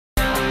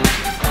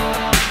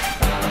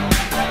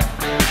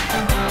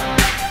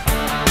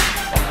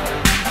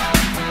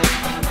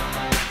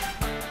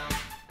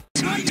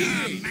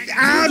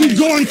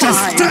going to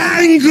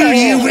strangle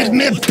you with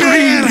my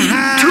bare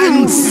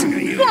hands!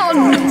 2, 1!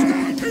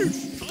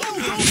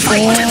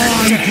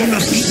 I'm gonna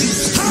beat you.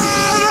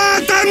 Have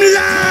at them,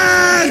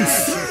 lads!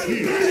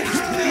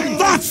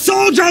 That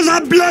soldier's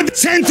a blood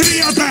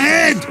sentry up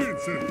ahead!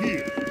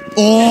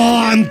 Oh,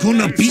 I'm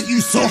gonna beat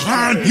you so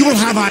hard, you'll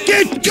have a...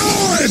 Get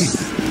going!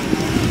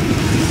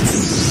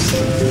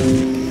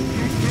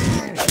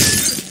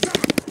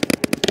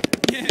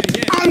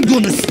 I'm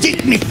gonna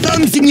stick my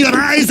thumbs in your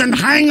eyes and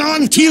hang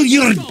on till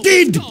you're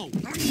dead!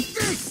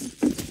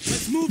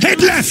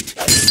 Head left!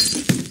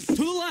 To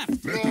the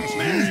left!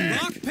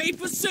 Rock,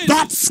 paper, scissors!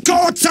 That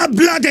Scott's a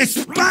bloody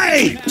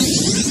spy!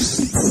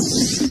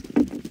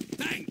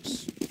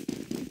 Thanks!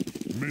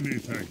 Many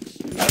thanks.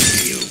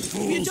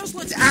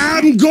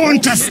 I'm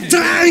going to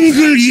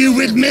strangle you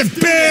with my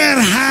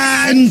bare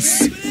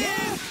hands!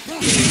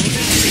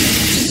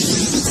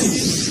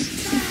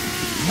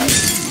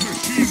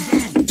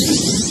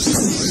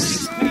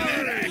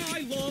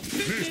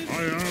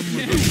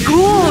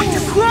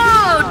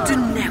 Good!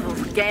 Never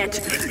forget,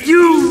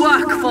 you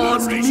work for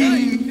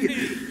me!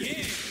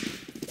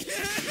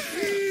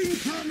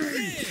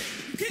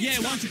 Yeah,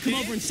 why don't you come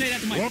over and say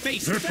that to my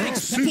face?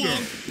 Thanks,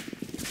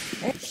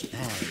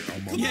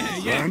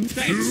 Yeah,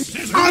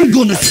 thanks. I'm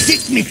gonna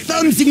stick my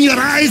thumbs in your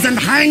eyes and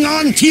hang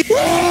on to you.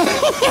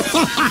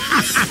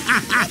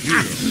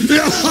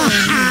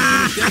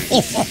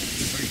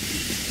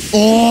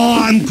 Oh,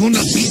 I'm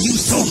gonna beat you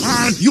so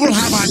hard you'll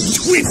have a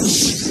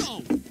twitch.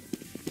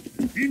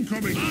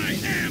 Incoming! I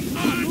am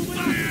on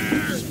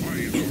fire!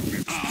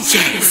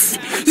 Yes,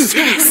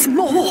 yes,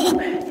 more! Go!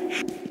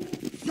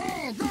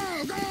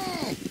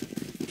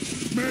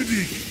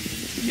 Medic!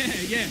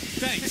 Yeah,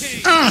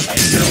 thanks.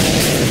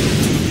 Go!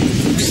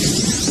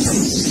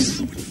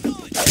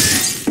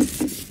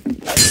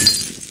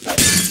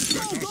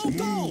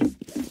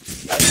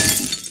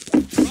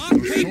 Rock,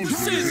 paper,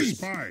 scissors!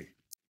 Spy!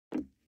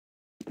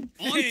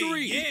 On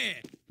 3,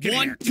 yeah!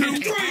 1, 2,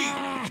 3!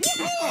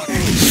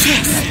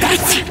 Yes,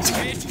 that's it!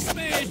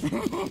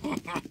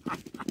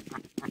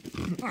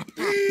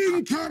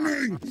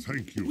 Incoming!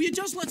 Thank you. Will you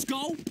just let's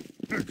go?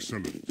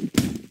 Excellent.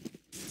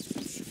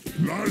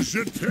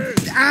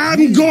 Largete!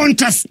 I'm going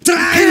to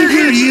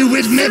strangle you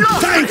with my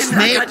thanks,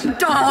 Like mate. a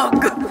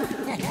dog!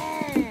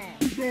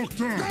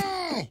 Doctor!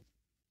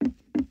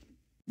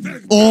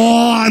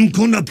 Oh, I'm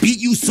gonna beat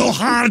you so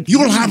hard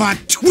you'll have a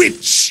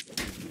twitch.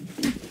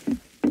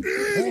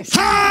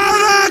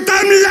 Have at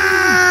them,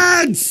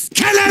 lads!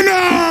 Kill 'em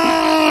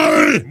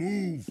all!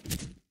 Move!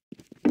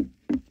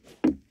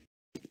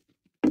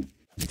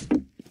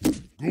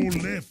 Go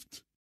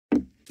left!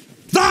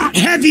 That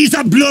heavy's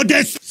a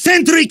bloody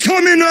sentry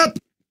coming up!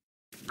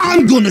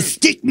 I'm gonna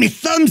stick my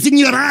thumbs in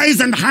your eyes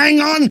and hang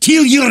on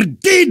till you're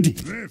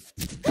dead! Left!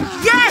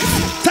 Yes!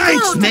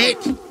 Thanks, good. mate!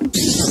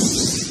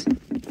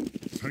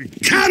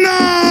 Thank you. Come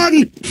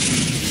on!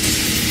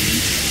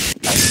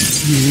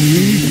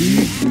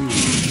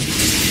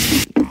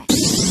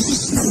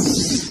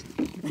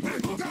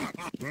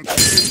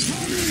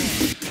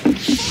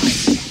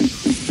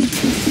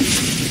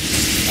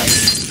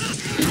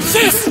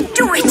 Yes,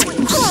 do it!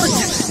 Good!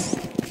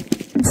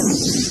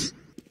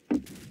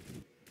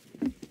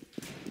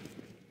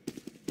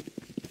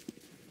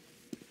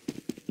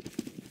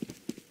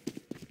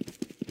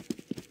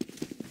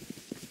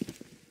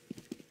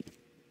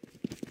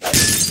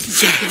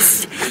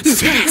 Yes,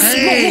 yes,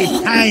 Hey,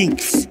 more!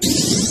 thanks!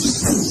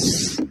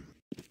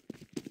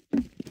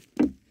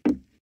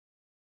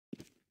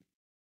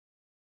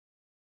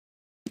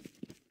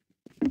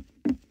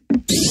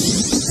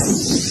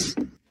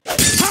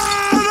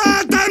 Have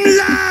at them,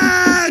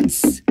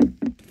 lads!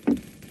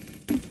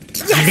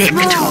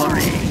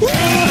 Victory!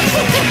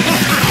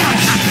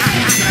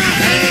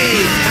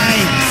 Hey,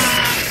 thanks!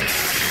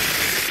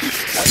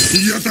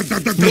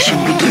 Mission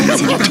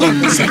begins in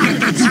 10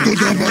 seconds.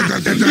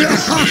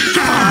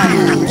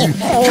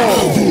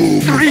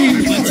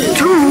 3,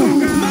 2,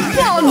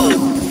 1!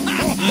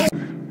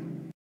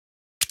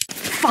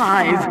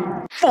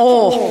 5,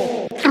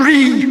 4,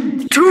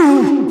 3,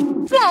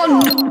 2,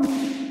 1!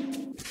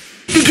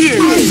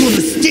 Begin! I'm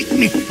gonna stick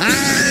me.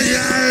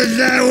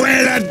 The way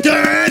to do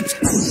it!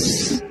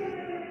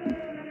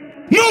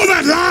 Move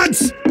it,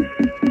 lads!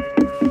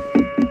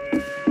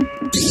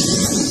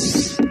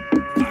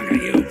 Bugger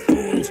you,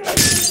 fools!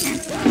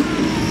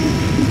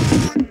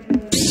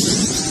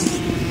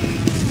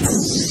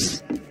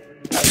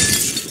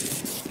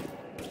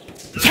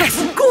 Yes,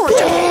 good!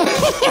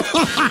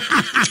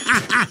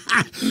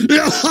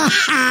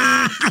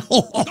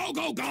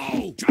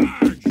 Go!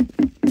 Charge!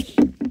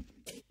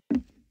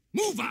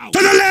 Move out! To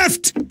the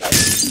left!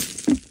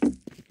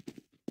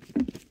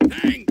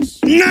 Thanks!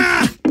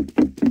 Nah!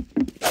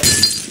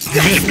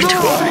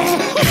 Victory!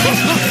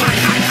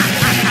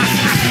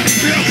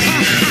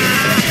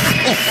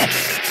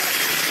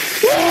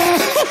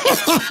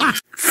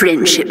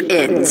 Friendship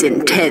ends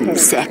in 10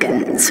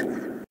 seconds.